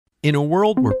In a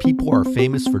world where people are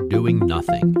famous for doing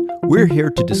nothing, we're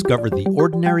here to discover the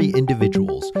ordinary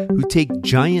individuals who take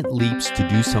giant leaps to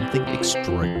do something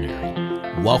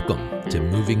extraordinary. Welcome to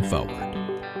Moving Forward.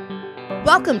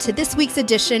 Welcome to this week's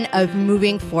edition of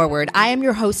Moving Forward. I am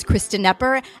your host, Krista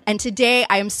Nepper, and today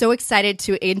I am so excited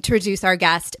to introduce our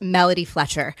guest, Melody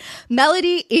Fletcher.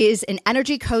 Melody is an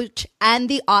energy coach and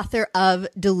the author of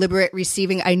Deliberate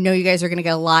Receiving. I know you guys are going to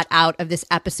get a lot out of this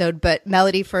episode, but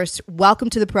Melody, first,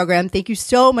 welcome to the program. Thank you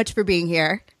so much for being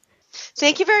here.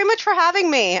 Thank you very much for having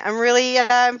me. I'm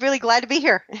really glad to be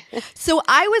here. So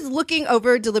I was looking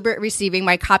over Deliberate Receiving,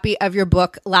 my copy of your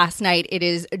book last night. It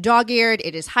is dog-eared,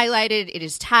 it is highlighted, it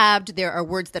is tabbed. There are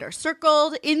words that are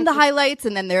circled in the highlights,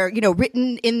 and then they're,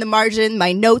 written in the margin,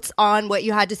 my notes on what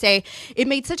you had to say. It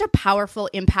made such a powerful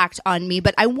impact on me.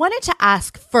 But I wanted to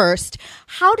ask first,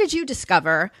 how did you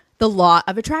discover the law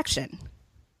of attraction?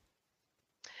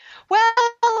 Well,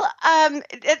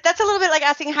 that's a little bit like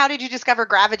asking, how did you discover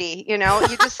gravity? You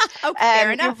just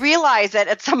you realize it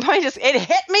at some point. It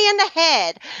hit me in the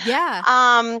head.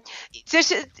 Yeah.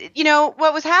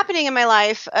 What was happening in my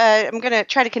life, I'm going to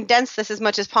try to condense this as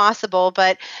much as possible,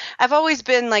 but I've always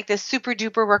been like this super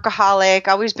duper workaholic,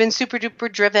 always been super duper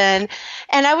driven.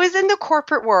 And I was in the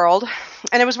corporate world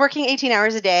and I was working 18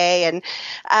 hours a day.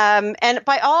 And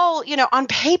by all, on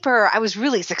paper, I was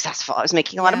really successful. I was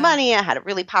making a lot of money. I had a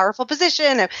really powerful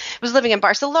position. I was living in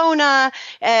Barcelona,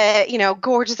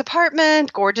 gorgeous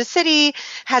apartment, gorgeous city,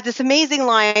 had this amazing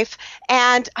life.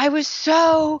 And I was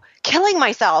so killing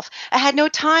myself. I had no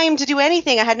time to do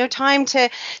anything. I had no time to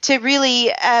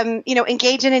really,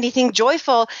 engage in anything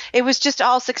joyful. It was just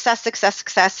all success, success,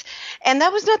 success. And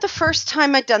that was not the first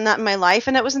time I'd done that in my life.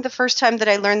 And that wasn't the first time that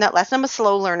I learned that lesson. I'm a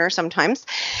slow learner sometimes.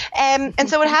 And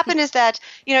so what happened is that,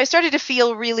 I started to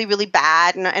feel really, really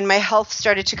bad, and my health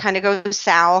started to kind of go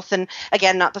south. And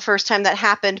again, not the first time that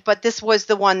happened, but this was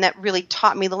the one that really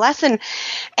taught me the lesson.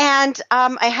 And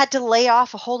I had to lay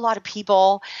off a whole lot of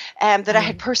people that I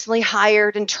had personally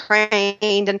hired and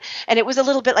trained, and it was a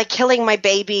little bit like killing my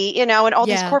baby, and all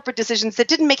these corporate decisions that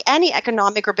didn't make any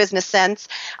economic or business sense.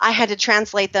 I had to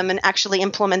translate them and actually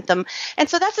implement them. And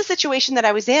so that's the situation that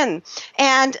I was in.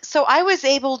 And so I was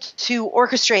able to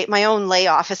orchestrate my own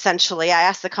layoff, essentially. I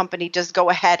asked the company to just go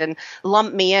ahead and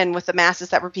lump me in with the masses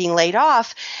that were being laid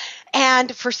off.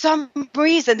 And for some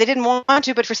reason, they didn't want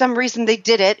to, but for some reason they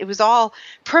did it. It was all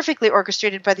perfectly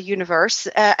orchestrated by the universe.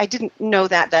 I didn't know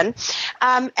that then.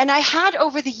 And I had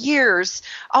over the years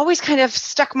always kind of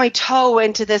stuck my toe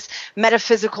into this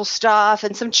metaphysical stuff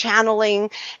and some channeling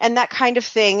and that kind of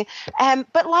thing.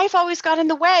 But life always got in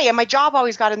the way, and my job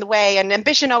always got in the way, and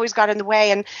ambition always got in the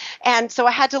way. And so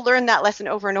I had to learn that lesson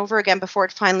over and over again before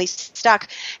it finally stuck.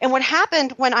 And what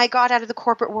happened when I got out of the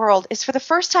corporate world is, for the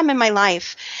first time in my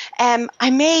life, I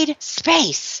made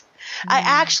space. I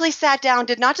actually sat down,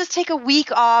 did not just take a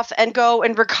week off and go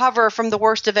and recover from the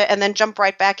worst of it and then jump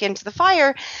right back into the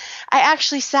fire. I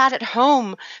actually sat at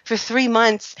home for 3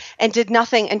 months and did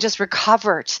nothing and just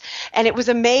recovered. And it was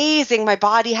amazing. My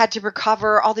body had to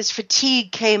recover. All this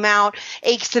fatigue came out,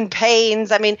 aches and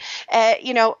pains. I mean,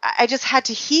 I just had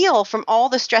to heal from all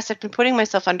the stress I'd been putting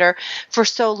myself under for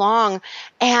so long.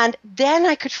 And then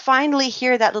I could finally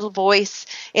hear that little voice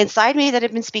inside me that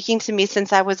had been speaking to me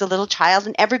since I was a little child.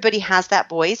 And everybody has that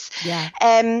voice. Yeah.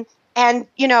 And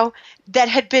that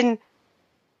had been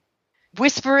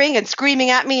whispering and screaming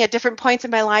at me at different points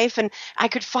in my life, and I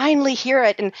could finally hear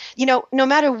it. And, no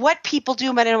matter what people do,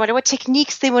 no matter what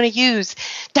techniques they want to use,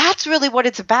 that's really what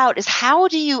it's about, is how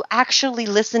do you actually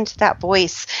listen to that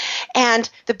voice? And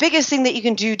the biggest thing that you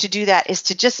can do to do that is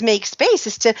to just make space,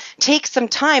 is to take some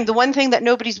time. The one thing that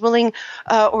nobody's willing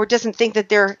or doesn't think that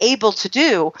they're able to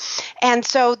do. And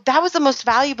so that was the most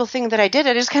valuable thing that I did.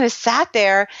 I just kind of sat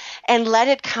there and let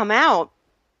it come out.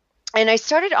 And I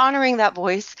started honoring that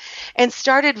voice and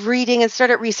started reading and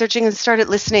started researching and started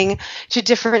listening to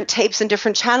different tapes and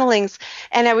different channelings.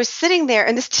 And I was sitting there,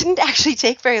 and this didn't actually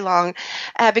take very long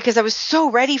because I was so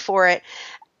ready for it.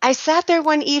 I sat there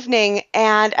one evening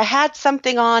and I had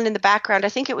something on in the background. I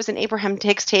think it was an Abraham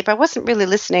Hicks tape. I wasn't really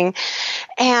listening.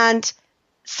 And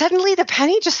suddenly the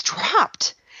penny just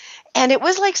dropped. And it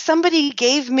was like somebody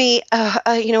gave me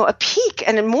a peek,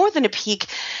 and more than a peek,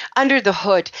 under the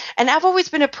hood. And I've always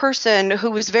been a person who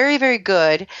was very, very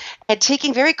good at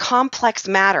taking very complex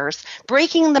matters,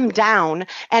 breaking them down,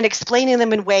 and explaining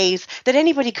them in ways that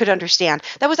anybody could understand.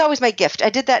 That was always my gift. I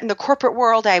did that in the corporate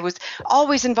world. I was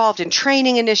always involved in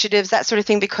training initiatives, that sort of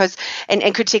thing, because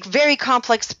and could take very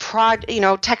complex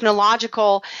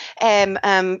technological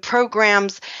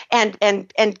programs and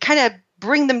kind of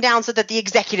bring them down so that the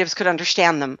executives could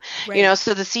understand them, Right.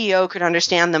 so the CEO could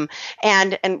understand them.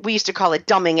 And we used to call it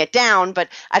dumbing it down, but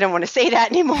I don't want to say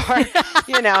that anymore,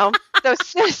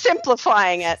 so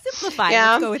simplifying it. Simplifying.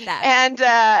 Yeah. Let's go with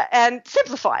that. And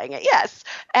simplifying it, yes,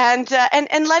 and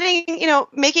letting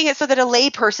making it so that a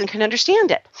layperson can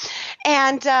understand it,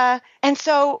 and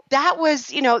so that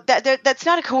was that's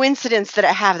not a coincidence that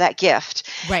I have that gift,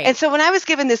 Right. And so when I was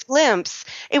given this glimpse,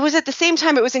 it was at the same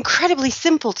time it was incredibly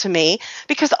simple to me,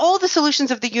 because all the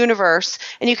solutions of the universe,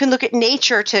 and you can look at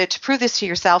nature to prove this to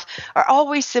yourself, are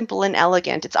always simple and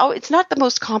elegant. It's not the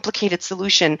most complicated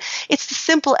solution. It's the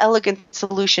simple, elegant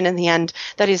solution in the end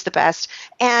that is the best.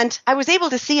 And I was able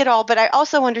to see it all, but I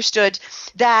also understood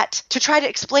that to try to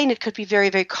explain it could be very,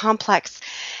 very complex.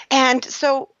 And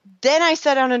so then I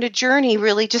set out on a journey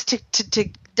really just to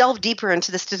delve deeper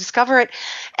into this, to discover it.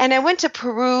 And I went to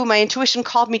Peru. My intuition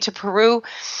called me to Peru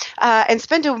and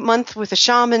spent a month with a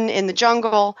shaman in the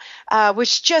jungle,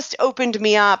 which just opened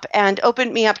me up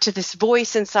to this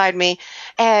voice inside me.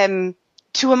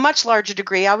 To a much larger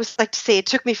degree. I always like to say it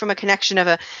took me from a connection of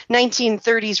a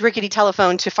 1930s rickety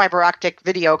telephone to fiber optic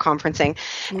video conferencing.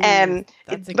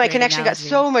 My connection got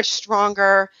so much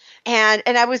stronger, and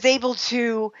I was able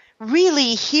to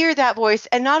really hear that voice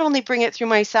and not only bring it through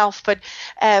myself, but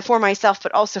for myself,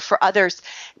 but also for others,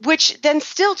 which then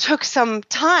still took some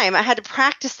time. I had to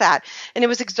practice that, and it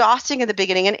was exhausting in the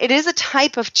beginning. And it is a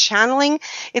type of channeling.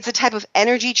 It's a type of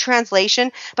energy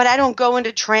translation, but I don't go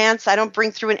into trance. I don't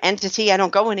bring through an entity. I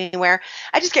don't go anywhere.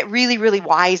 I just get really, really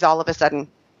wise all of a sudden.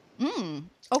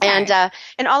 Okay.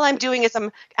 And all I'm doing is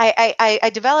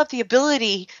I developed the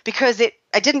ability, because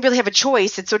I didn't really have a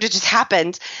choice. It sort of just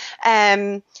happened.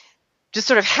 Just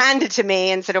sort of handed to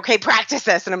me and said, okay, practice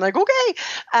this. And I'm like,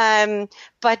 okay.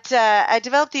 But I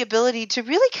developed the ability to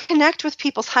really connect with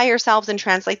people's higher selves and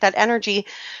translate that energy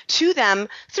to them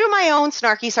through my own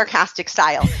snarky, sarcastic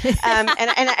style. And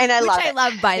I love it. Which I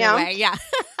love, by the way. Yeah.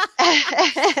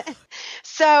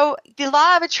 So the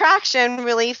law of attraction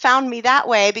really found me that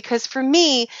way, because for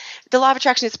me, the law of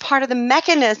attraction is part of the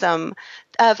mechanism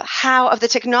of the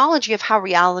technology of how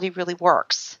reality really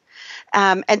works.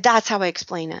 And that's how I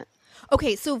explain it.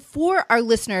 Okay, so for our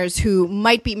listeners who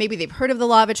maybe they've heard of the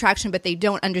law of attraction, but they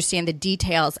don't understand the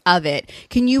details of it,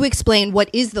 can you explain what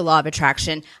is the law of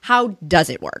attraction? How does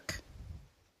it work?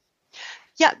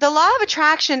 Yeah, the law of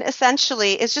attraction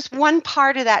essentially is just one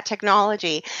part of that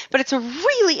technology, but it's a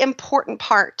really important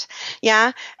part.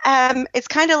 Yeah. It's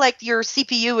kind of like your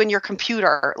CPU and your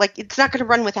computer. Like, it's not going to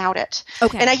run without it.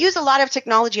 Okay. And I use a lot of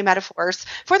technology metaphors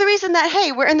for the reason that,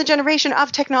 hey, we're in the generation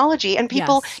of technology, and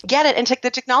people get it. And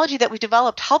the technology that we've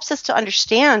developed helps us to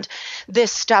understand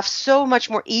this stuff so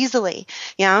much more easily.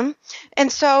 Yeah.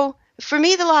 And so for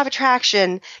me, the law of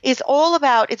attraction is all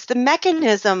about, it's the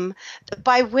mechanism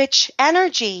by which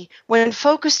energy, when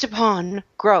focused upon,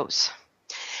 grows.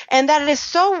 And that is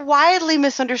so widely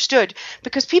misunderstood,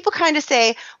 because people kind of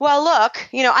say, well, look,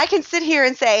 I can sit here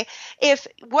and say, if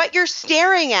what you're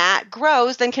staring at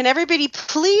grows, then can everybody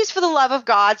please, for the love of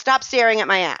God, stop staring at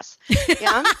my ass?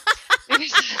 Yeah.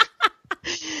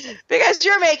 Because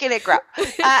you're making it grow.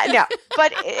 No,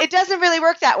 but it doesn't really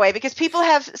work that way, because people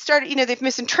have started, they've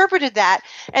misinterpreted that.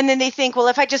 And then they think, well,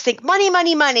 if I just think money,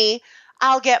 money, money,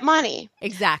 I'll get money.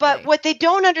 Exactly. But what they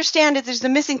don't understand is there's a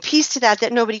missing piece to that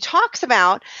nobody talks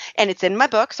about. And it's in my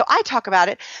book, so I talk about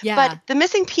it. Yeah. But the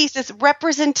missing piece is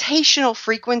representational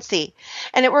frequency.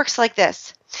 And it works like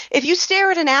this. If you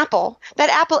stare at an apple, that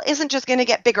apple isn't just going to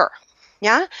get bigger.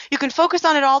 Yeah, you can focus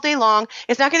on it all day long.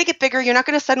 It's not going to get bigger. You're not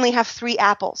going to suddenly have 3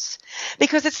 apples,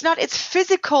 because it's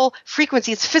physical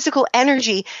frequency. It's physical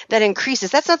energy that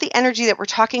increases. That's not the energy that we're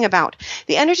talking about.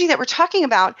 The energy that we're talking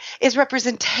about is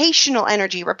representational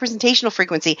energy, representational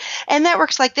frequency. And that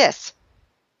works like this.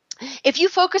 If you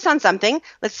focus on something,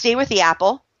 let's stay with the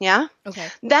apple. Yeah. Okay.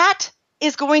 That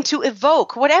is going to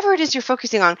evoke whatever it is you're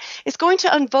focusing on. It's going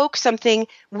to invoke something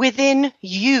within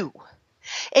you.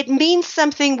 It means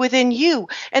something within you.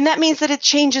 And that means that it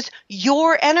changes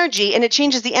your energy, and it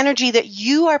changes the energy that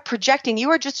you are projecting.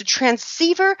 You are just a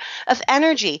transceiver of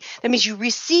energy. That means you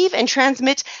receive and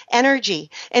transmit energy.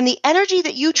 And the energy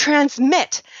that you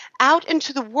transmit out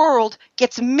into the world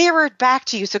gets mirrored back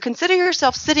to you. So consider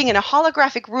yourself sitting in a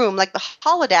holographic room like the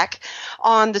holodeck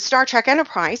on the Star Trek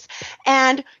Enterprise,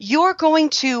 and you're going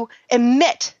to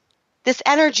emit this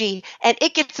energy and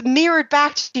it gets mirrored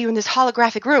back to you in this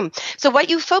holographic room. So what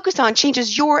you focus on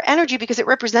changes your energy because it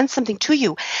represents something to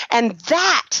you. And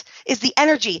that is the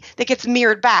energy that gets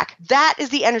mirrored back. That is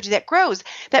the energy that grows.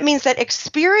 That means that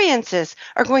experiences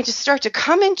are going to start to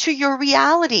come into your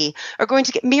reality, are going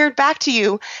to get mirrored back to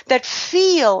you that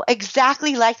feel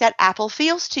exactly like that apple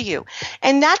feels to you.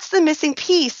 And that's the missing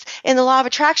piece in the law of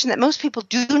attraction that most people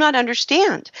do not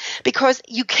understand, because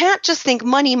you can't just think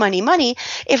money, money, money.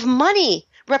 If money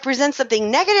represents something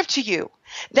negative to you,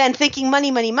 then thinking money,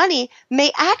 money, money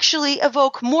may actually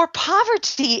evoke more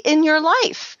poverty in your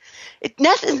life. It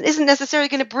isn't necessarily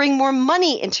going to bring more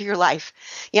money into your life.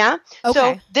 Yeah. Okay.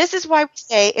 So this is why we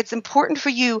say it's important for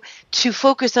you to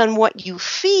focus on what you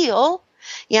feel.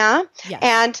 Yeah. Yes.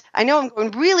 And I know I'm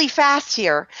going really fast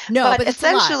here. No, but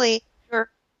essentially,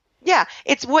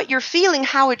 it's what you're feeling,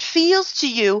 how it feels to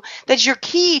you, that's your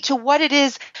key to what it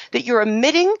is that you're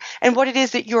emitting and what it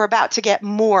is that you're about to get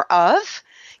more of.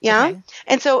 Yeah. Okay.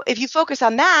 And so if you focus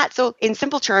on that, so in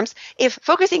simple terms, if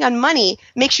focusing on money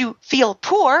makes you feel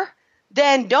poor,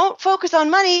 then don't focus on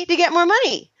money to get more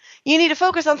money. You need to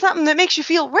focus on something that makes you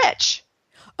feel rich.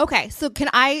 Okay. So can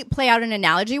I play out an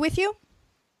analogy with you?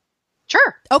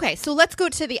 Sure. Okay, so let's go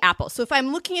to the apple. So if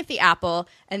I'm looking at the apple,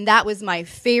 and that was my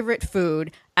favorite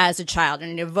food as a child,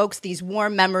 and it evokes these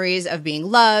warm memories of being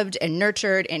loved and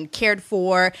nurtured and cared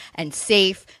for and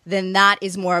safe, then that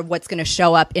is more of what's going to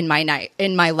show up in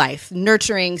my life.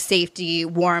 Nurturing, safety,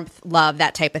 warmth, love,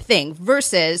 that type of thing.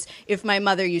 Versus if my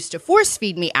mother used to force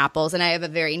feed me apples, and I have a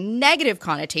very negative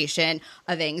connotation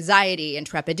of anxiety and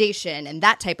trepidation and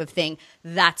that type of thing,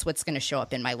 that's what's going to show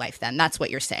up in my life then. That's what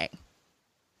you're saying.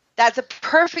 That's a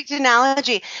perfect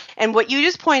analogy. And what you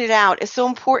just pointed out is so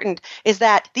important, is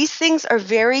that these things are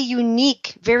very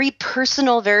unique, very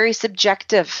personal, very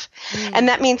subjective. And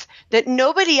that means that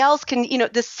nobody else can,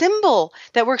 the symbol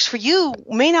that works for you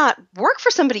may not work for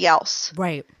somebody else.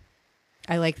 Right.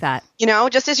 I like that.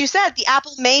 Just as you said, the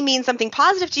apple may mean something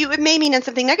positive to you. It may mean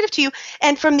something negative to you.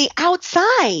 And from the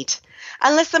outside,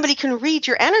 unless somebody can read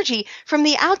your energy, from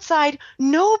the outside,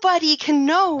 nobody can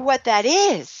know what that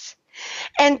is.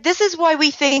 And this is why we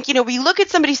think, we look at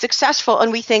somebody successful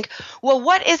and we think, well,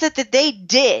 what is it that they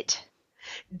did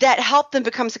that helped them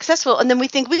become successful? And then we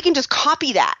think we can just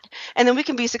copy that and then we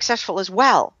can be successful as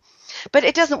well. But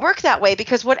it doesn't work that way,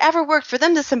 because whatever worked for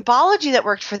them, the symbology that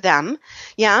worked for them,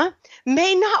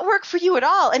 may not work for you at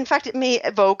all. In fact, it may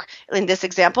evoke, in this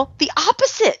example, the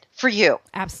opposite for you.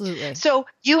 Absolutely. So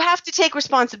you have to take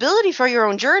responsibility for your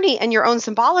own journey and your own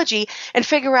symbology and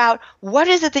figure out what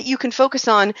is it that you can focus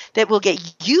on that will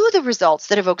get you the results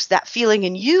that evokes that feeling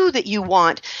in you that you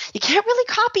want. You can't really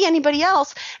copy anybody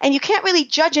else, and you can't really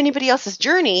judge anybody else's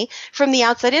journey from the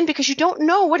outside in, because you don't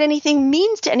know what anything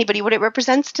means to anybody, what it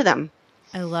represents to them.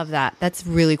 I love that. That's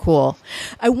really cool.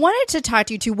 I wanted to talk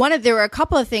to you too. There were a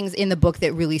couple of things in the book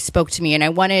that really spoke to me, and I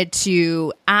wanted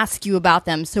to ask you about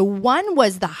them. So one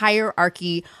was the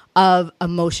hierarchy of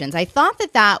emotions. I thought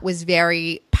that was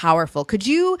very powerful. Could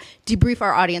you debrief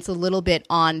our audience a little bit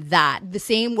on that? The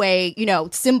same way,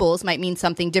 symbols might mean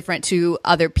something different to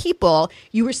other people.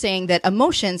 You were saying that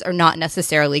emotions are not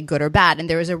necessarily good or bad, and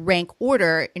there is a rank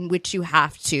order in which you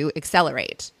have to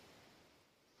accelerate.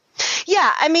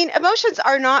 Yeah, emotions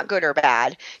are not good or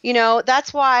bad.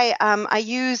 That's why I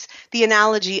use the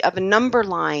analogy of a number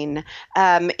line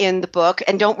in the book.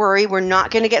 And don't worry, we're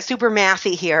not going to get super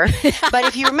mathy here. But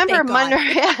if you remember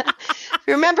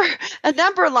a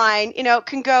number line,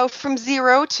 can go from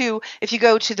 0 to, if you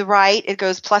go to the right, it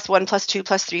goes +1, +2,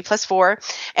 +3, +4.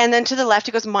 And then to the left,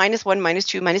 it goes -1,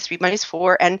 -2, -3,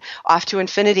 -4, and off to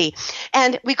infinity.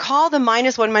 And we call them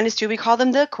 -1, -2, we call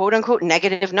them the quote unquote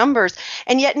negative numbers.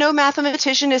 And yet no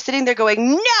mathematician is sitting there going,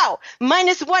 no,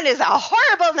 -1 is a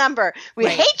horrible number. We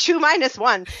hate you,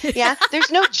 -1. Yeah,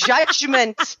 there's no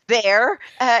judgment there.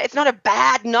 It's not a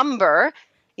bad number.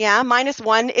 Yeah,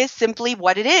 -1 is simply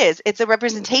what it is. It's a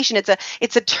representation.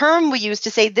 It's a term we use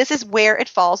to say this is where it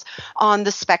falls on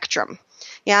the spectrum.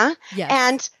 Yeah? Yes.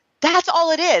 And that's all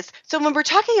it is. So when we're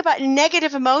talking about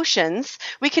negative emotions,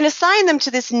 we can assign them to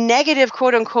this negative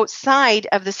quote unquote side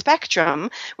of the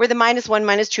spectrum where the -1,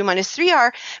 -2, -3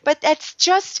 are. But that's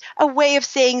just a way of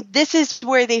saying this is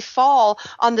where they fall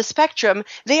on the spectrum.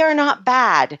 They are not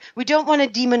bad. We don't want to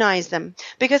demonize them,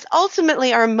 because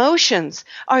ultimately our emotions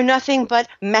are nothing but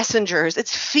messengers.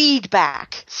 It's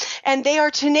feedback. And they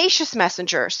are tenacious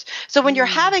messengers. So when you're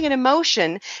having an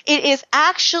emotion, it is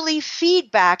actually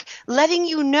feedback letting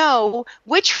you know know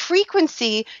which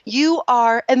frequency you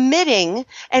are emitting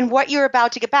and what you're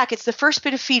about to get back. It's the first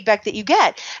bit of feedback that you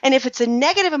get. And if it's a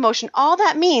negative emotion, all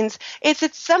that means is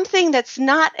it's something that's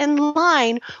not in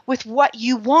line with what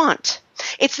you want.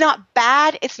 It's not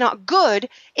bad. It's not good.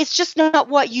 It's just not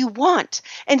what you want.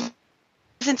 And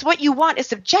since what you want is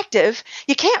subjective,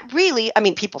 you can't really,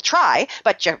 people try,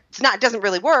 but it doesn't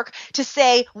really work to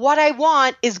say what I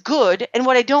want is good and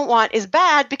what I don't want is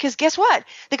bad, because guess what?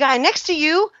 The guy next to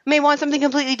you may want something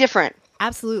completely different.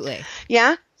 Absolutely.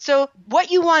 Yeah. So what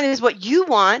you want is what you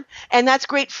want, and that's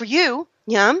great for you.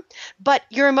 Yeah. But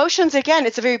your emotions, again,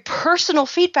 it's a very personal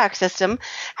feedback system,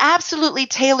 absolutely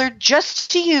tailored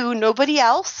just to you, nobody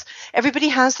else. Everybody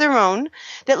has their own,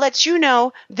 that lets you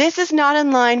know this is not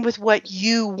in line with what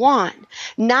you want.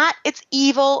 Not it's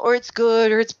evil or it's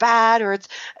good or it's bad or it's,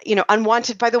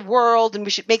 unwanted by the world and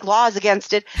we should make laws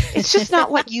against it. It's just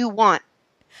not what you want.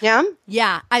 Yeah.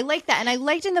 Yeah, I like that. And I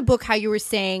liked in the book how you were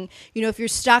saying, if you're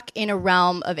stuck in a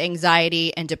realm of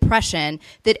anxiety and depression,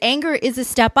 that anger is a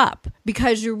step up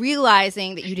because you're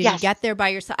realizing that you didn't get there by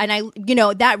yourself. And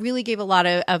that really gave a lot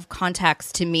of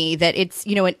context to me that it's,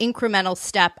 an incremental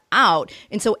step out.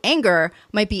 And so anger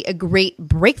might be a great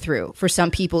breakthrough for some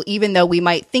people, even though we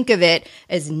might think of it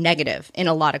as negative in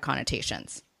a lot of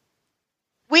connotations.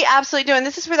 We absolutely do. And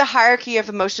this is where the hierarchy of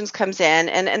emotions comes in.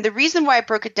 And the reason why I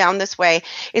broke it down this way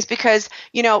is because,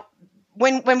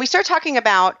 when we start talking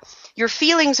about your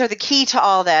feelings are the key to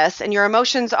all this and your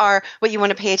emotions are what you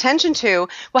want to pay attention to,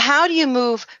 well, how do you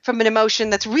move from an emotion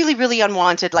that's really, really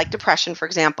unwanted, like depression, for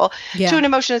example, to an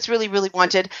emotion that's really, really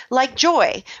wanted, like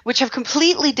joy, which have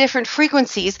completely different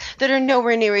frequencies that are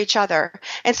nowhere near each other.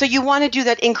 And so you want to do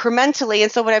that incrementally.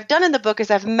 And so what I've done in the book is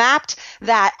I've mapped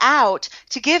that out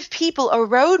to give people a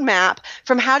roadmap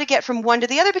from how to get from one to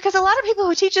the other, because a lot of people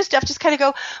who teach this stuff just kind of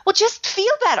go, well, just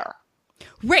feel better.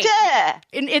 Right. Duh.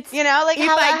 And it's, like if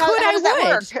how does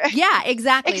that work? Yeah,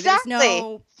 exactly.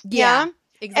 Exactly. Yeah.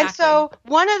 Exactly. And so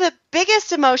one of the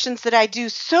biggest emotions that I do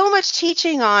so much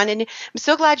teaching on, and I'm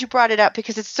so glad you brought it up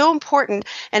because it's so important,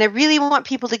 and I really want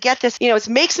people to get this, it's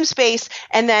make some space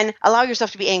and then allow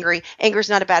yourself to be angry. Anger is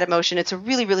not a bad emotion. It's a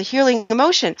really, really healing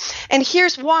emotion. And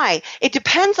here's why. It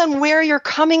depends on where you're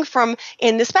coming from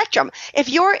in the spectrum. If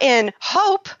you're in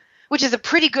hope, which is a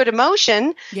pretty good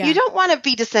emotion, you don't want to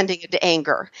be descending into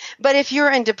anger. But if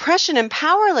you're in depression and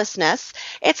powerlessness,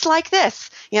 it's like this.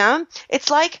 Yeah. It's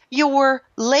like you're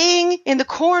laying in the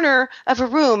corner of a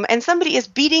room and somebody is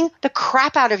beating the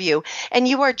crap out of you. And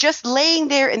you are just laying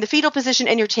there in the fetal position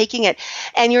and you're taking it.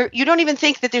 And you don't even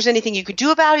think that there's anything you could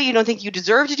do about it. You don't think you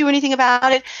deserve to do anything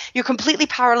about it. You're completely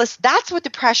powerless. That's what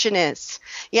depression is.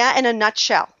 Yeah. In a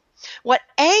nutshell. What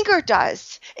anger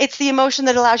does, it's the emotion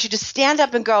that allows you to stand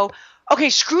up and go, okay,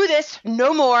 screw this,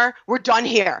 no more, we're done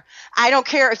here. I don't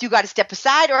care if you got to step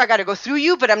aside or I got to go through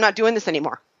you, but I'm not doing this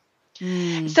anymore.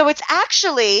 So it's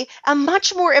actually a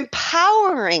much more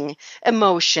empowering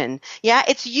emotion. Yeah,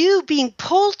 it's you being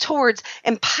pulled towards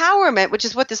empowerment, which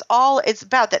is what this all is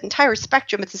about, that entire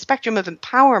spectrum. It's a spectrum of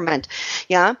empowerment.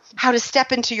 Yeah, how to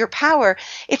step into your power.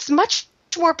 It's much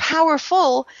more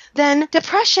powerful than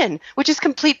depression, which is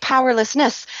complete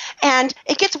powerlessness. And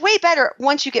it gets way better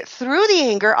once you get through the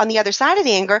anger on the other side of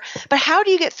the anger. But how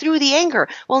do you get through the anger?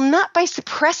 Well, not by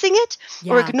suppressing it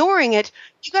or ignoring it.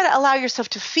 You got to allow yourself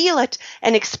to feel it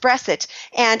and express it.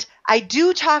 And I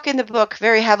do talk in the book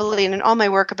very heavily and in all my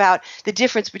work about the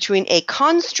difference between a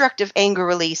constructive anger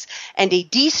release and a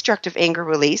destructive anger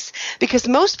release, because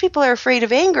most people are afraid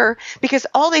of anger because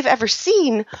all they've ever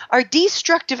seen are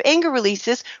destructive anger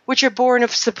releases, which are born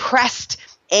of suppressed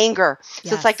anger.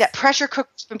 So it's like that pressure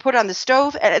cooker's been put on the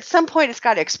stove and at some point it's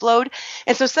got to explode.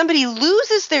 And so somebody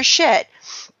loses their shit,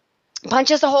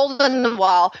 punches a hole in the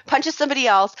wall, punches somebody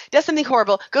else, does something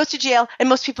horrible, goes to jail, and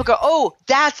most people go, oh,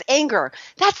 that's anger.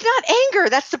 That's not anger.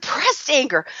 That's suppressed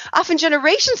anger. Often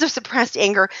generations of suppressed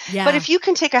anger. Yeah. But if you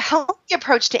can take a healthy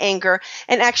approach to anger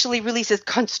and actually release it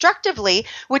constructively,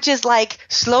 which is like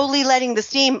slowly letting the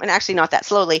steam, and actually not that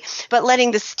slowly, but letting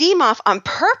the steam off on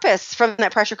purpose from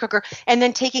that pressure cooker and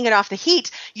then taking it off the heat,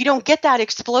 you don't get that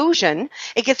explosion.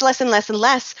 It gets less and less and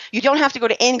less. You don't have to go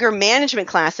to anger management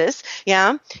classes.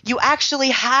 Yeah. You actually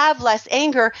have less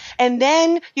anger, and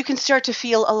then you can start to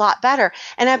feel a lot better.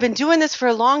 And I've been doing this for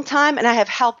a long time, and I have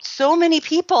helped so many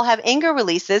people have anger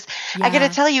releases. I got to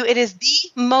tell you, it is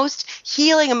the most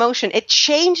healing emotion. It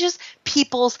changes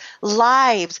people's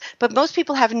lives, but most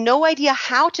people have no idea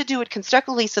how to do it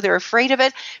constructively, so they're afraid of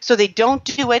it, so they don't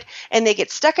do it, and they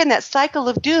get stuck in that cycle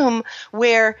of doom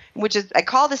I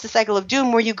call this the cycle of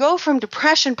doom, where you go from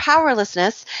depression,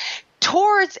 powerlessness,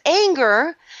 towards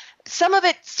anger, some of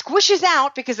it squishes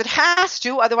out because it has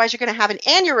to, otherwise you're going to have an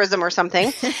aneurysm or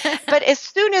something. But as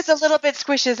soon as a little bit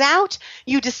squishes out,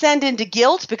 you descend into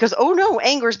guilt because, oh no,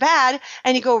 anger's bad,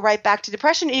 and you go right back to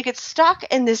depression, and you get stuck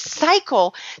in this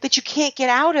cycle that you can't get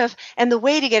out of. And the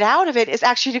way to get out of it is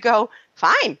actually to go,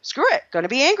 fine, screw it, going to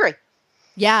be angry.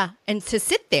 Yeah, and to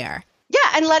sit there. Yeah,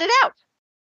 and let it out.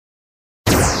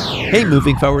 Hey,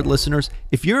 Moving Forward listeners,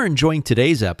 if you're enjoying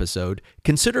today's episode,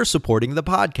 consider supporting the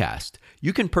podcast.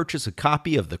 You can purchase a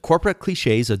copy of the Corporate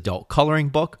Clichés Adult Coloring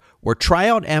Book or try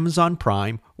out Amazon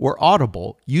Prime or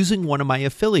Audible using one of my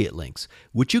affiliate links,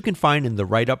 which you can find in the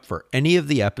write-up for any of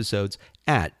the episodes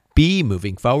at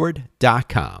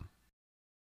bemovingforward.com.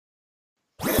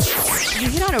 You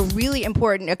hit on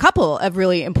a couple of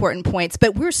really important points,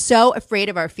 but we're so afraid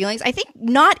of our feelings. I think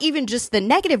not even just the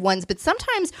negative ones, but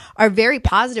sometimes our very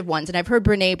positive ones. And I've heard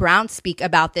Brené Brown speak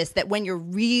about this, that when you're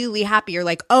really happy, you're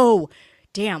like, oh,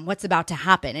 damn, what's about to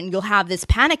happen? And you'll have this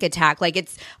panic attack like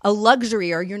it's a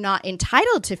luxury or you're not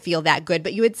entitled to feel that good.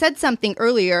 But you had said something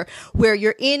earlier where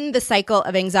you're in the cycle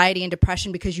of anxiety and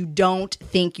depression because you don't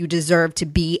think you deserve to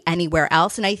be anywhere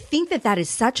else. And I think that that is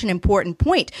such an important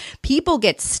point. People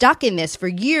get stuck in this for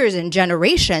years and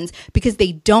generations because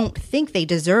they don't think they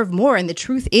deserve more. And the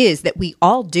truth is that we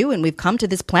all do, and we've come to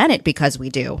this planet because we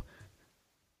do.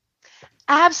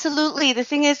 Absolutely. The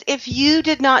thing is, if you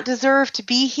did not deserve to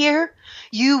be here,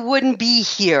 you wouldn't be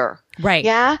here. Right.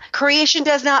 Yeah. Creation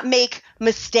does not make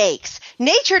mistakes.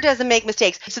 Nature doesn't make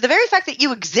mistakes. So the very fact that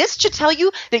you exist should tell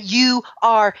you that you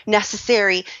are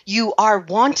necessary. You are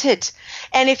wanted.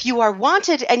 And if you are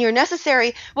wanted and you're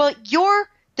necessary, well,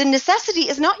 the necessity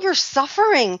is not your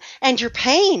suffering and your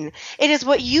pain. It is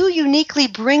what you uniquely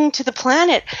bring to the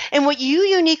planet. And what you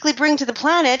uniquely bring to the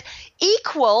planet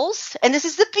equals, and this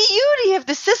is the beauty of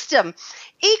the system,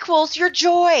 equals your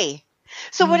joy.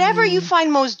 So whatever you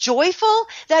find most joyful,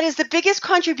 that is the biggest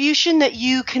contribution that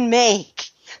you can make.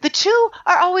 The two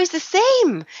are always the same.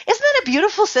 Isn't that a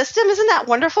beautiful system? Isn't that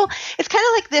wonderful? It's kind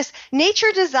of like this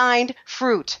nature-designed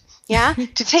fruit, yeah,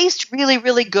 to taste really,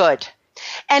 really good.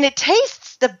 And it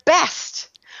tastes the best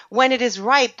when it is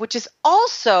ripe, which is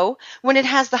also when it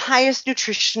has the highest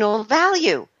nutritional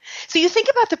value. So you think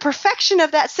about the perfection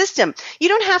of that system. You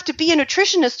don't have to be a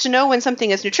nutritionist to know when something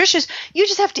is nutritious. You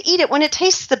just have to eat it when it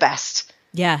tastes the best.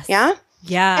 Yes. Yeah?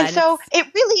 Yeah. And so it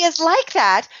really is like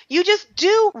that. You just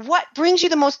do what brings you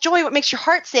the most joy, what makes your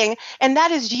heart sing, and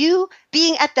that is you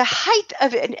being at the height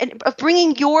of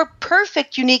bringing your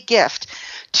perfect, unique gift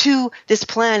to this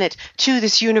planet, to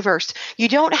this universe. You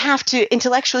don't have to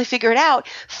intellectually figure it out.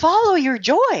 Follow your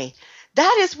joy.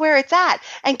 That is where it's at.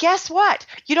 And guess what?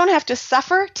 You don't have to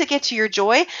suffer to get to your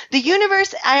joy. The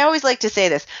universe, I always like to say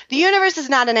this, the universe is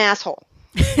not an asshole.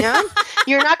 Yeah?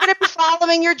 You're not going to be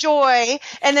following your joy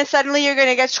and then suddenly you're going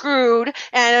to get screwed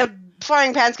and a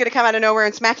frying pan's going to come out of nowhere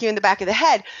and smack you in the back of the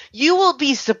head. You will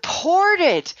be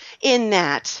supported in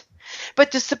that.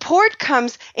 But the support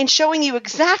comes in showing you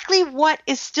exactly what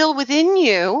is still within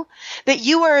you that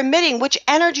you are emitting. Which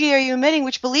energy are you emitting?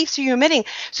 Which beliefs are you emitting?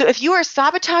 So if you are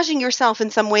sabotaging yourself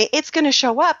in some way, it's going to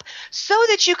show up so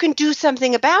that you can do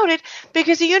something about it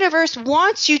because the universe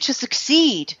wants you to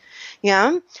succeed.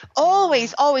 Yeah.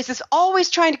 Always is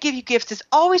always trying to give you gifts, is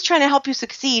always trying to help you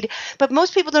succeed. But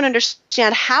most people don't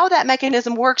understand how that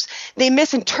mechanism works. They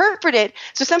misinterpret it.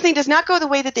 So something does not go the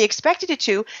way that they expected it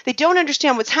to. They don't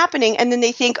understand what's happening. And then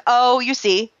they think, oh, you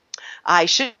see, I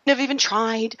shouldn't have even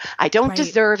tried. I don't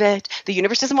deserve it. The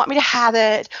universe doesn't want me to have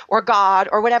it, or God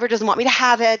or whatever doesn't want me to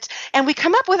have it. And we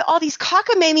come up with all these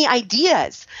cockamamie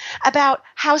ideas about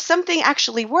how something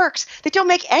actually works that don't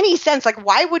make any sense. Like,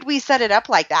 why would we set it up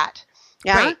like that?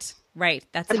 Yeah. Right.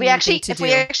 That's if we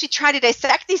actually try to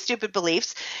dissect these stupid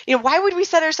beliefs, why would we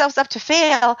set ourselves up to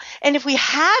fail? And if we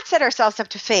had set ourselves up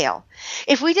to fail,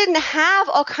 if we didn't have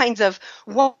all kinds of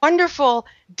wonderful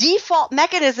default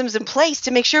mechanisms in place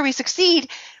to make sure we succeed,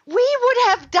 we would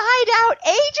have died out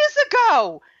ages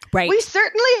ago. Right. We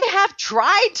certainly have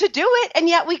tried to do it, and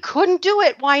yet we couldn't do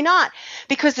it. Why not?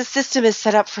 Because the system is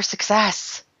set up for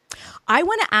success. I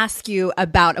want to ask you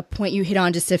about a point you hit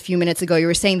on just a few minutes ago. You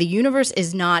were saying the universe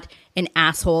is not an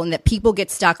asshole and that people get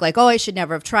stuck like, oh, I should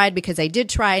never have tried because I did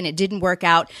try and it didn't work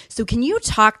out. So can you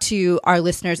talk to our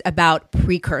listeners about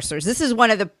precursors? This is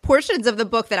one of the portions of the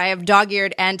book that I have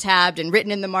dog-eared and tabbed and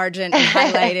written in the margin and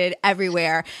highlighted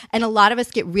everywhere. And a lot of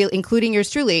us including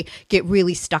yours truly, get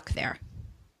really stuck there.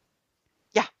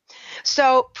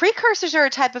 So precursors are a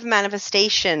type of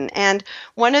manifestation. And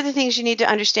one of the things you need to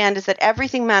understand is that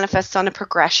everything manifests on a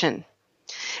progression.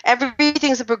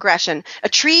 Everything's a progression. A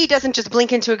tree doesn't just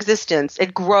blink into existence.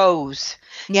 It grows.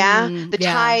 Yeah. The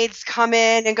tides come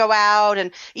in and go out,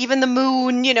 and even the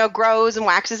moon, grows and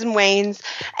waxes and wanes.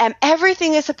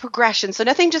 Everything is a progression. So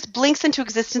nothing just blinks into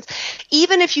existence.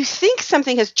 Even if you think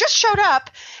something has just showed up,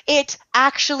 it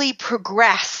actually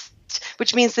progressed,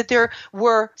 which means that there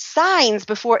were signs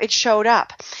before it showed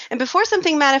up. And before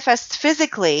something manifests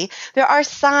physically, there are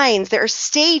signs, there are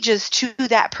stages to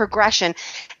that progression.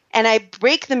 And I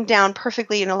break them down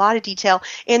perfectly in a lot of detail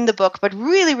in the book, but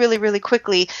really, really, really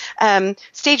quickly.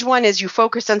 Stage 1 is you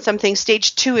focus on something.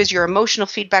 Stage 2 is your emotional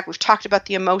feedback. We've talked about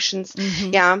the emotions.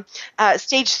 Yeah.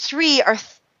 Stage 3 are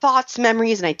thoughts,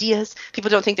 memories, and ideas. People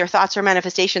don't think their thoughts are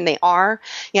manifestation. They are.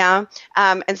 Yeah.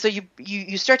 And so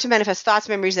you start to manifest thoughts,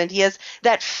 memories, and ideas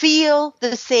that feel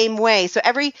the same way. So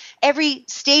every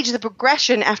stage of the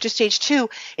progression after stage 2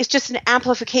 is just an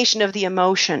amplification of the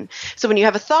emotion. So when you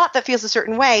have a thought that feels a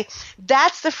certain way,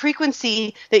 that's the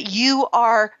frequency that you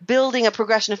are building a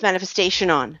progression of manifestation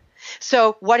on.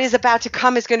 So what is about to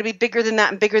come is going to be bigger than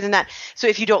that and bigger than that. So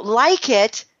if you don't like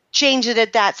it, change it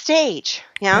at that stage.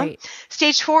 Yeah. Right.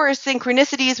 Stage 4 is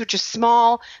synchronicities, which are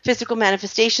small physical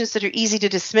manifestations that are easy to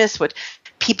dismiss. What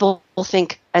people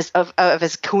think as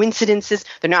coincidences,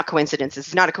 they're not coincidences.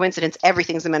 It's not a coincidence.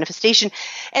 Everything's a manifestation.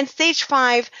 And stage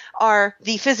 5 are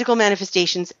the physical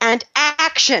manifestations and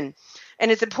action. And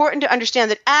it's important to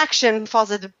understand that action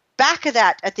falls at the back of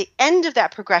that, at the end of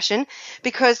that progression,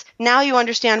 because now you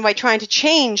understand why trying to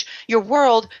change your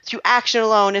world through action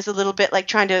alone is a little bit like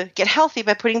trying to get healthy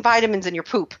by putting vitamins in your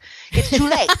poop. It's too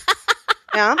late.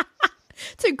 Yeah.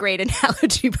 It's a great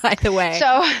analogy, by the way.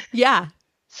 So, yeah.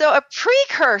 So a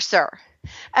precursor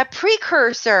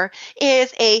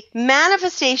is a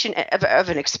manifestation of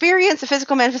an experience, a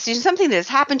physical manifestation, something that has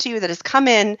happened to you, that has come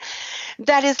in,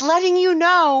 that is letting you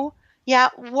know,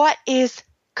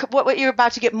 what you're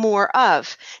about to get more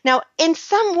of. Now, in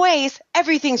some ways,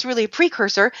 everything's really a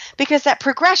precursor because that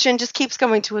progression just keeps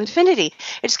going to infinity.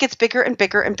 It just gets bigger and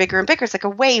bigger and bigger and bigger. It's like a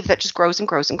wave that just grows and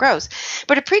grows and grows.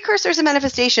 But a precursor is a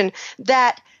manifestation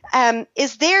that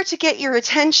is there to get your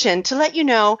attention, to let you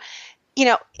know,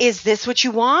 is this what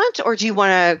you want, or do you want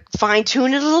to fine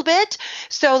tune it a little bit?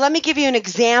 So let me give you an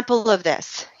example of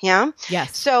this. Yeah.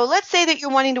 Yes. So let's say that you're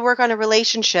wanting to work on a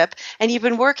relationship, and you've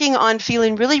been working on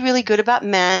feeling really, really good about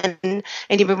men, and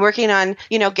you've been working on,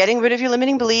 getting rid of your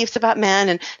limiting beliefs about men,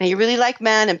 and you really like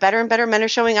men, and better men are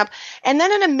showing up. And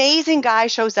then an amazing guy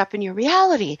shows up in your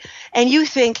reality, and you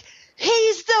think,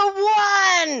 he's the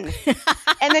one.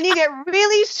 And then you get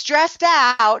really stressed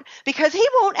out because he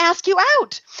won't ask you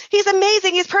out. He's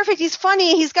amazing. He's perfect. He's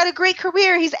funny. He's got a great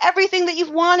career. He's everything that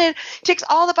you've wanted, ticks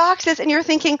all the boxes. And you're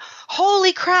thinking,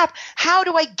 holy crap, how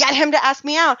do I get him to ask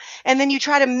me out? And then you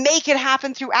try to make it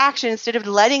happen through action instead of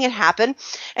letting it happen.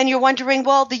 And you're wondering,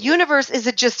 well, the universe, is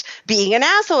it just being an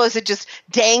asshole? Is it just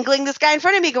dangling this guy in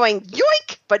front of me going,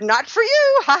 yoink, but not for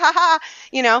you? Ha ha ha.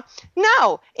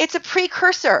 No, it's a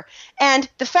precursor. And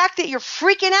the fact that you're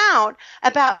freaking out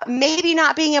about maybe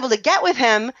not being able to get with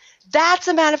him, that's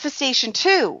a manifestation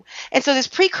too. And so these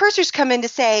precursors come in to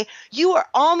say, you are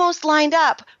almost lined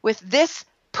up with this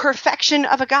perfection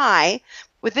of a guy,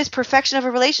 with this perfection of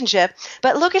a relationship,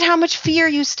 but look at how much fear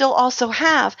you still also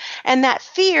have. And that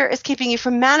fear is keeping you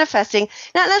from manifesting,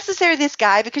 not necessarily this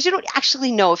guy, because you don't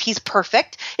actually know if he's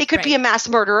perfect. It could be a mass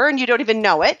murderer and you don't even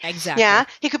know it. Exactly. Yeah.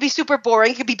 He could be super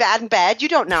boring. He could be bad in bed. You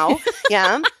don't know.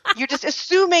 Yeah. You're just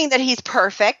assuming that he's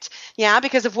perfect. Yeah.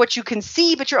 Because of what you can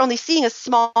see, but you're only seeing a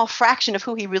small fraction of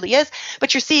who he really is.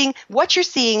 But what you're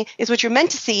seeing is what you're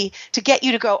meant to see to get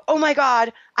you to go, oh my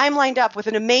God, I'm lined up with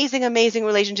an amazing, amazing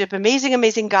relationship,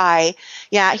 amazing guy.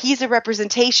 Yeah, he's a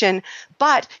representation,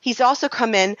 but he's also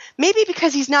come in, maybe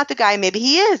because he's not the guy, maybe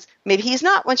he is, maybe he's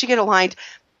not once you get aligned.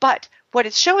 But what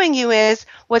it's showing you is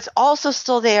what's also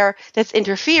still there that's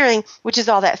interfering, which is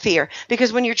all that fear.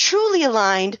 Because when you're truly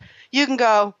aligned, you can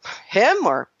go, him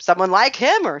or someone like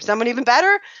him or someone even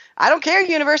better. I don't care,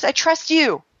 universe. I trust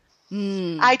you.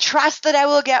 I trust that I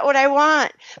will get what I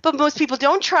want. But most people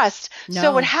don't trust. No.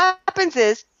 So what happens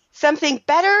is something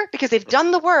better, because they've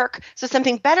done the work, so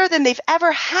something better than they've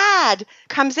ever had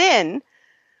comes in,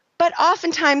 but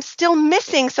oftentimes still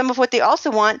missing some of what they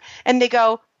also want. And they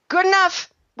go, good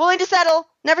enough, willing to settle,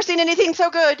 never seen anything so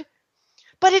good.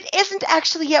 But it isn't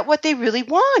actually yet what they really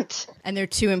want. And they're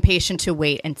too impatient to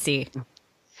wait and see.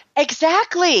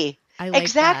 Exactly. I like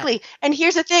exactly. That. And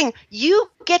here's the thing. You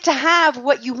get to have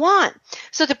what you want.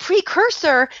 So the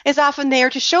precursor is often there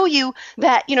to show you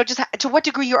that, just to what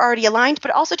degree you're already aligned,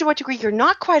 but also to what degree you're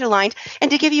not quite aligned,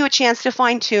 and to give you a chance to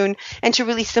fine tune and to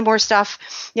release some more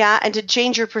stuff. Yeah. And to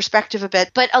change your perspective a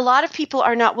bit. But a lot of people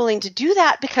are not willing to do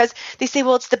that because they say,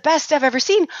 well, it's the best I've ever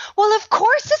seen. Well, of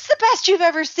course it's the best you've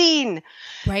ever seen.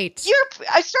 Right. You're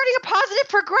starting a positive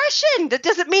progression. That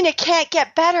doesn't mean it can't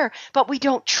get better, but we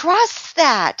don't trust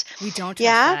that. We don't trust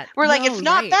that. We're like, it's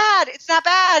not bad. It's not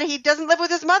bad. He doesn't live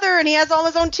with his mother and he has all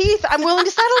his own teeth. I'm willing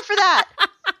to settle for that.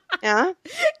 Yeah.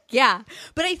 Yeah.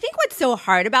 But I think what's so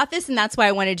hard about this, and that's why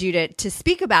I wanted you to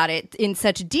speak about it in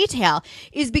such detail,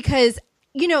 is because,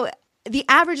 the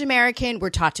average American, we're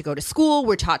taught to go to school,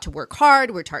 we're taught to work hard,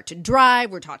 we're taught to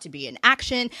drive, we're taught to be in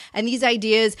action. And these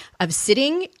ideas of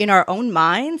sitting in our own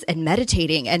minds and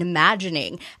meditating and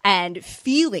imagining and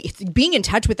feeling, being in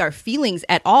touch with our feelings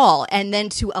at all, and then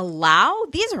to allow,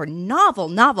 these are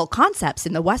novel concepts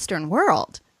in the Western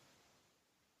world.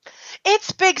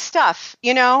 It's big stuff,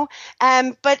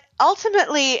 but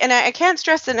ultimately, and I can't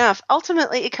stress enough,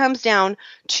 ultimately it comes down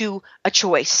to a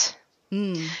choice.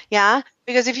 Yeah.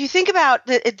 Because if you think about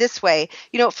it this way,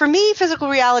 for me, physical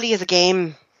reality is a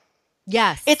game.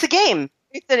 Yes. It's a game.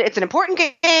 It's an important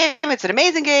game. It's an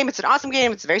amazing game. It's an awesome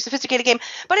game. It's a very sophisticated game.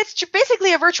 But it's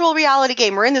basically a virtual reality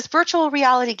game. We're in this virtual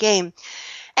reality game.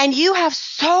 And you have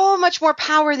so much more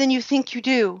power than you think you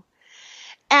do.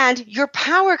 And your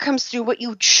power comes through what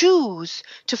you choose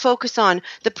to focus on,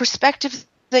 the perspective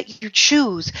that you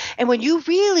choose. And when you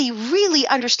really, really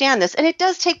understand this, and it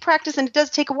does take practice and it does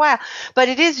take a while, but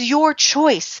it is your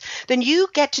choice, then you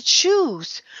get to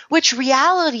choose which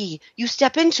reality you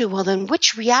step into. Well, then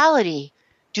which reality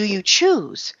do you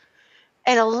choose?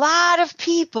 And a lot of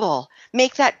people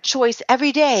make that choice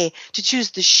every day to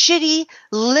choose the shitty,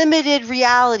 limited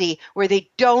reality where they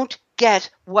don't get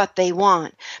what they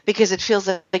want because it feels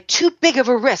like too big of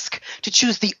a risk to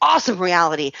choose the awesome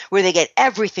reality where they get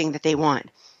everything that they want.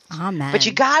 Amen. But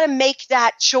you got to make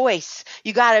that choice.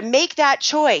 You got to make that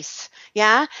choice.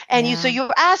 Yeah. And so you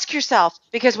ask yourself,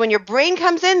 because when your brain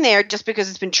comes in there, just because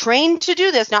it's been trained to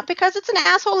do this, not because it's an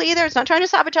asshole either. It's not trying to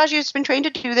sabotage you. It's been trained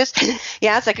to do this.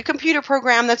 Yeah. It's like a computer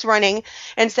program that's running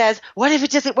and says, what if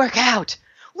it doesn't work out?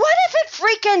 What if it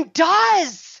freaking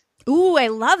does? Ooh, I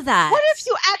love that. What if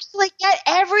you actually get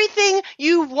everything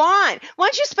you want? Why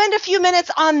don't you spend a few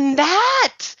minutes on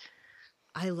that?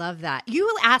 I love that. You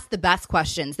ask the best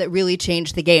questions that really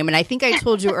change the game. And I think I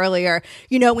told you earlier,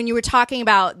 when you were talking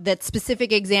about that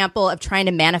specific example of trying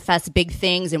to manifest big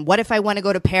things and what if I want to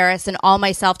go to Paris and all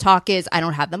my self-talk is, I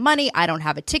don't have the money, I don't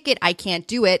have a ticket, I can't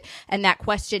do it. And that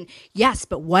question, yes,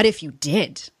 but what if you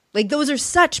did? Like, those are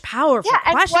such powerful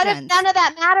questions. What if none of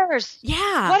that matters?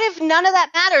 Yeah. What if none of that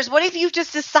matters? What if you've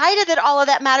just decided that all of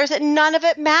that matters, that none of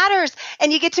it matters,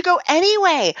 and you get to go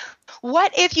anyway?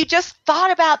 What if you just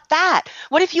thought about that?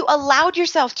 What if you allowed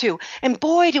yourself to? And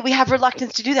boy, do we have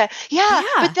reluctance to do that. Yeah.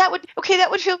 But that would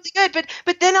feel really good.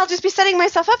 But then I'll just be setting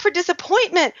myself up for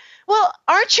disappointment. Well,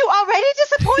 aren't you already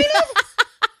disappointed?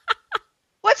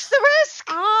 What's the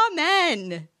risk?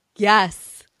 Amen. Yes.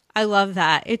 I love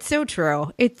that. It's so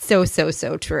true. It's so, so,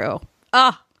 so true.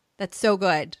 Oh, that's so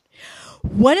good.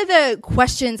 One of the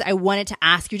questions I wanted to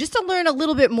ask you, just to learn a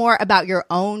little bit more about your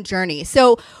own journey.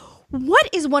 So what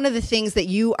is one of the things that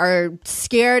you are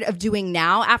scared of doing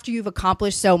now after you've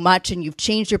accomplished so much and you've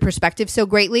changed your perspective so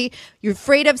greatly? You're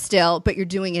afraid of still, but you're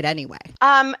doing it anyway.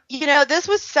 This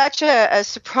was such a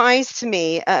surprise to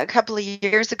me a couple of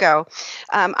years ago.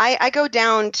 I go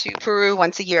down to Peru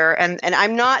once a year, and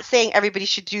I'm not saying everybody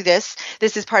should do this.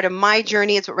 This is part of my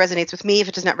journey. It's what resonates with me. If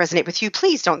it does not resonate with you,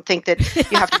 please don't think that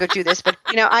you have to go do this. But,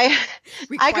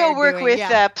 I go work with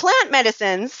plant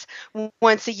medicines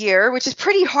once a year, which is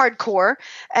pretty hardcore.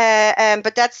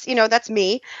 But that's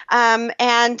me.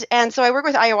 And so I work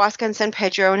with ayahuasca in San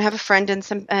Pedro, and have a friend in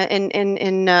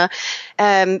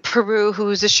Peru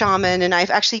who's a shaman, and I've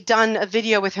actually done a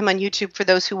video with him on YouTube for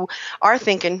those who are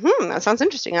thinking, that sounds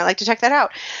interesting. I'd like to check that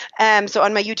out. So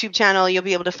on my YouTube channel, you'll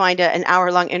be able to find an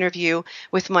hour-long interview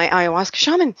with my ayahuasca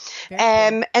shaman.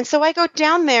 And so I go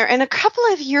down there, and a couple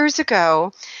of years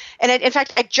ago, and in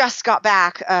fact, I just got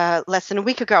back less than a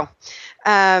week ago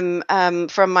from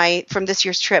this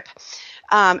year's trip,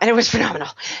 and it was phenomenal.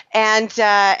 And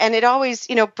it always,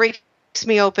 breaks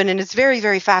me open, and it's very,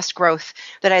 very fast growth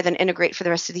that I then integrate for the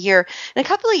rest of the year. And a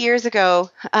couple of years ago,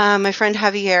 my friend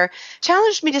Javier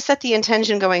challenged me to set the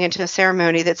intention going into a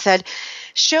ceremony that said,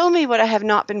 "Show me what I have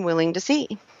not been willing to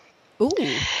see." Ooh.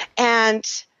 And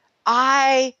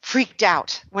I freaked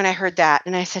out when I heard that,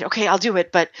 and I said, "Okay, I'll do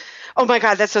it, but oh my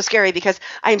God, that's so scary because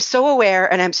I'm so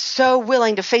aware and I'm so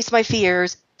willing to face my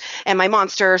fears and my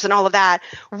monsters and all of that.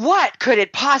 What could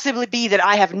it possibly be that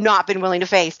I have not been willing to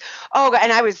face? Oh,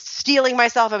 and I was steeling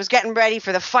myself. I was getting ready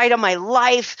for the fight of my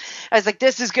life. I was like,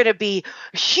 this is going to be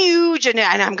huge, and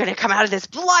I'm going to come out of this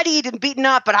bloodied and beaten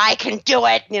up, but I can do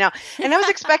it, you know. And I was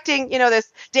expecting, you know,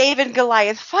 this David and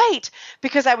Goliath fight,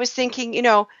 because I was thinking, you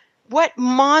know, what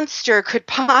monster could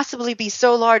possibly be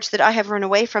so large that I have run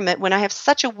away from it when I have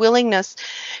such a willingness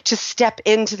to step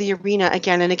into the arena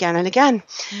again and again and again?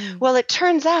 Well, it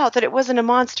turns out that it wasn't a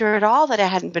monster at all that I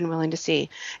hadn't been willing to see.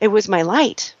 It was my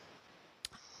light.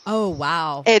 Oh,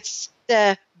 wow. It's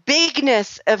the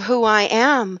bigness of who I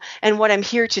am and what I'm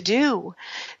here to do.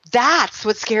 That's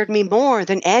what scared me more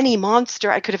than any monster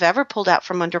I could have ever pulled out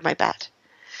from under my bed.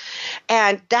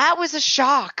 And that was a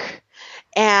shock.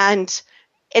 And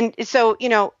so, you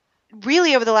know,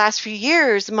 really over the last few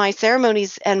years, my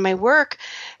ceremonies and my work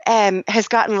has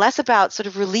gotten less about sort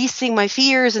of releasing my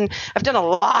fears. And I've done a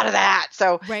lot of that.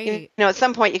 So, you know, at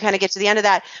some point you kind of get to the end of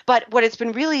that. But what it's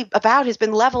been really about has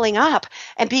been leveling up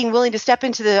and being willing to step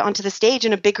onto the stage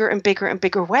in a bigger and bigger and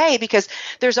bigger way, because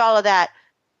there's all of that.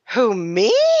 Who,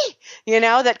 me? You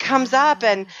know, that comes up,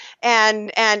 and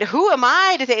who am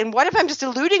I to think, and what if I'm just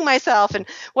deluding myself, and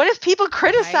what if people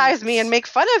criticize me and make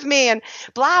fun of me, and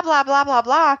blah, blah, blah, blah,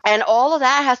 blah. And all of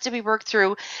that has to be worked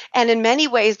through. And in many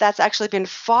ways, that's actually been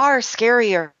far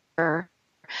scarier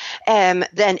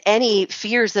than any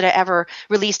fears that I ever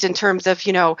released in terms of,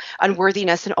 you know,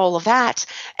 unworthiness and all of that.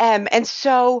 And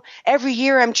so every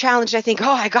year I'm challenged. I think,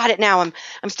 oh, I got it now.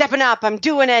 I'm stepping up. I'm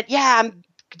doing it. Yeah, I'm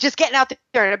just getting out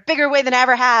there in a bigger way than I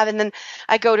ever have. And then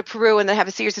I go to Peru and then have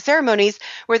a series of ceremonies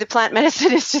where the plant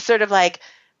medicine is just sort of like,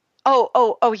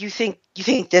 oh, you think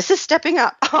this is stepping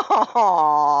up?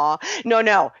 Oh,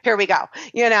 no, here we go,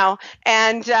 you know?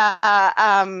 And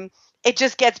it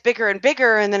just gets bigger and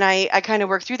bigger. And then I kind of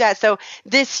work through that. So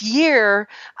this year,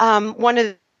 one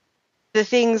of the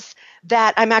things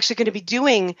that I'm actually going to be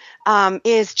doing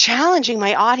is challenging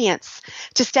my audience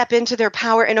to step into their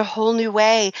power in a whole new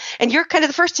way. And you're kind of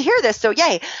the first to hear this, so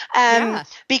yay.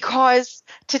 Because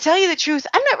to tell you the truth,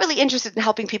 I'm not really interested in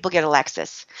helping people get a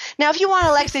Lexus. Now, if you want a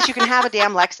Lexus, you can have a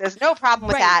damn Lexus. No problem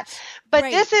with that. But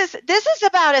this is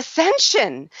about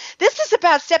ascension. This is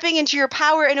about stepping into your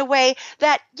power in a way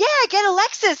that, get a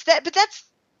Lexus. But that's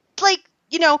like,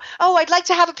 you know, oh, I'd like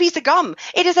to have a piece of gum.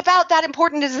 It is about that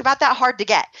important. It is about that hard to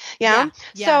get. Yeah.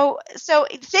 So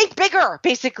think bigger,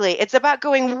 basically. It's about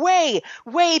going way,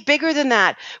 way bigger than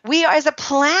that. We are, as a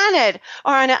planet,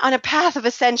 are on a path of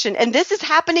ascension. And this is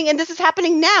happening, and this is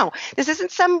happening now. This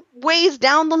isn't some ways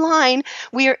down the line.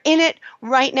 We are in it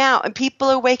right now, and people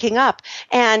are waking up.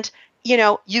 And you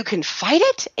know, you can fight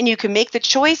it, and you can make the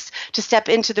choice to step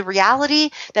into the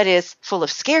reality that is full of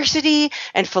scarcity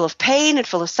and full of pain and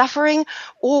full of suffering.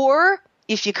 Or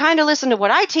if you kind of listen to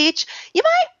what I teach, you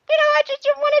might, you know, I just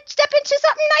want to step into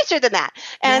something nicer than that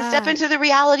and step into the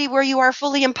reality where you are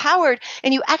fully empowered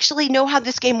and you actually know how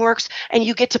this game works and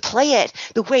you get to play it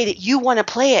the way that you want to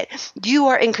play it. You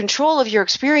are in control of your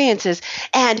experiences,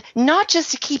 and not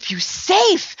just to keep you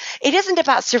safe. It isn't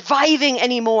about surviving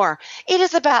anymore. It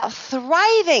is about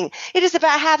thriving. It is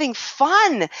about having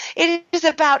fun. It is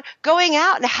about going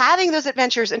out and having those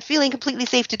adventures and feeling completely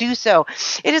safe to do so.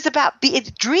 It is about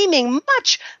dreaming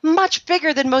much, much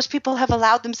bigger than most people have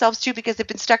allowed themselves to, because they've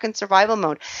been stuck in survival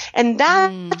mode. And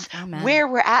that's where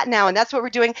we're at now. And that's what we're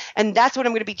doing. And that's what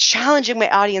I'm going to be challenging my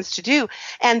audience to do.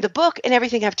 And the book and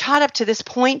everything I've taught up to this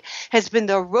point has been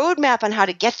the roadmap on how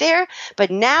to get there.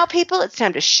 But now, people, it's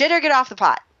time to shit or get off the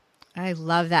pot. I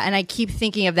love that. And I keep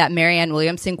thinking of that Marianne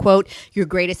Williamson quote, your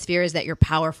greatest fear is that you're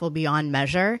powerful beyond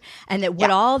measure. And that what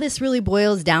all this really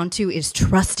boils down to is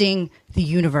trusting the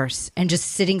universe and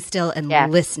just sitting still and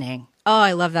listening. Oh,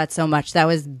 I love that so much. That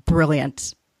was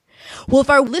brilliant. Well, if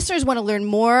our listeners want to learn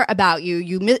more about you,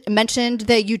 you mentioned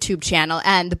the YouTube channel,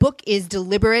 and the book is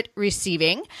Deliberate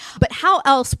Receiving. But how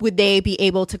else would they be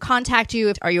able to contact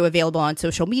you? Are you available on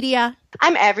social media?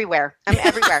 I'm everywhere.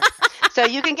 So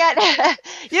you can get,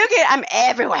 I'm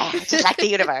everywhere, just like the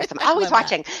universe. I'm always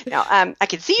watching. No, I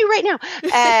can see you right now.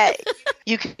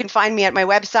 You can find me at my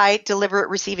website,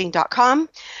 deliberatereceiving.com.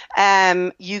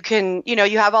 You can,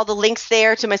 you have all the links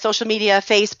there to my social media,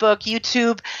 Facebook,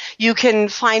 YouTube. You can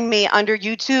find me under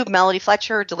YouTube, Melody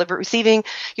Fletcher, Deliberate Receiving.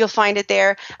 You'll find it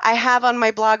there. I have on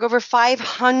my blog over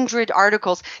 500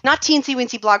 articles, not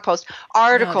teensy-weensy blog posts,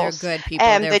 articles. No, they're good, people.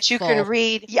 That you can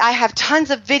read. I have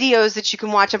tons of videos that you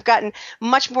can watch. I've gotten gotten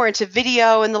much more into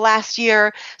video in the last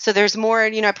year. So there's more,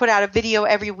 I put out a video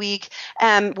every week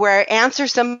where I answer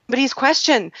somebody's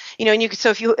question, and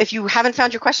so if you haven't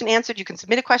found your question answered, you can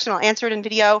submit a question. I'll answer it in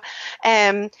video.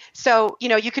 So,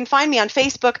 you can find me on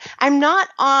Facebook. I'm not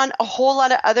on a whole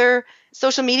lot of other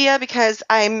social media because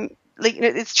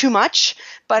it's too much,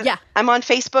 but yeah. I'm on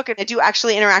Facebook and I do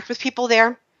actually interact with people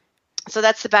there. So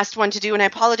that's the best one to do. And I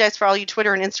apologize for all you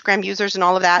Twitter and Instagram users and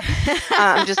all of that.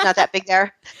 I'm just not that big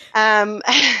there. And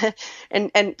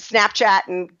Snapchat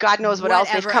and God knows what else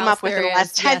they've come up with in the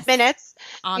last 10 minutes,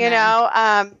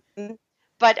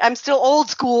 but I'm still old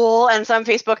school, and so I'm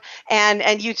Facebook and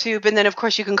YouTube. And then, of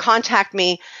course, you can contact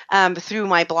me through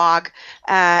my blog,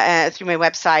 through my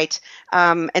website.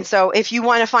 And so if you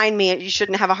want to find me, you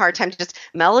shouldn't have a hard time. Just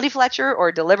Melody Fletcher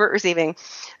or Deliberate Receiving,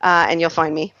 and you'll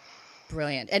find me.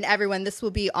 Brilliant. And everyone, this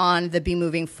will be on the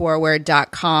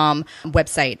bemovingforward.com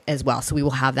website as well. So we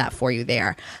will have that for you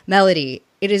there. Melody,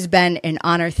 it has been an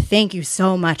honor. Thank you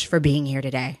so much for being here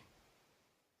today.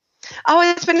 Oh,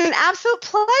 it's been an absolute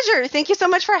pleasure. Thank you so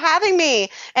much for having me.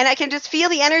 And I can just feel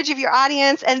the energy of your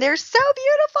audience, and they're so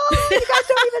beautiful. You guys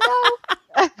don't even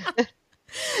know.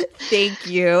 Thank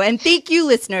you. And thank you,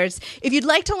 listeners. If you'd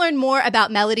like to learn more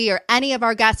about Melody or any of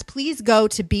our guests, please go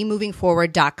to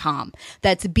bemovingforward.com.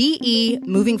 That's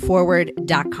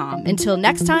bemovingforward.com. Until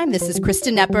next time, this is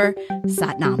Kristen Nepper.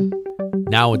 Satnam.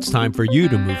 Now it's time for you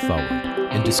to move forward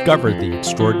and discover the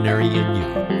extraordinary in you.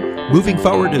 Moving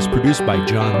Forward is produced by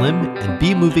John Lim and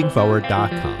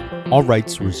bemovingforward.com. All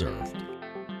rights reserved.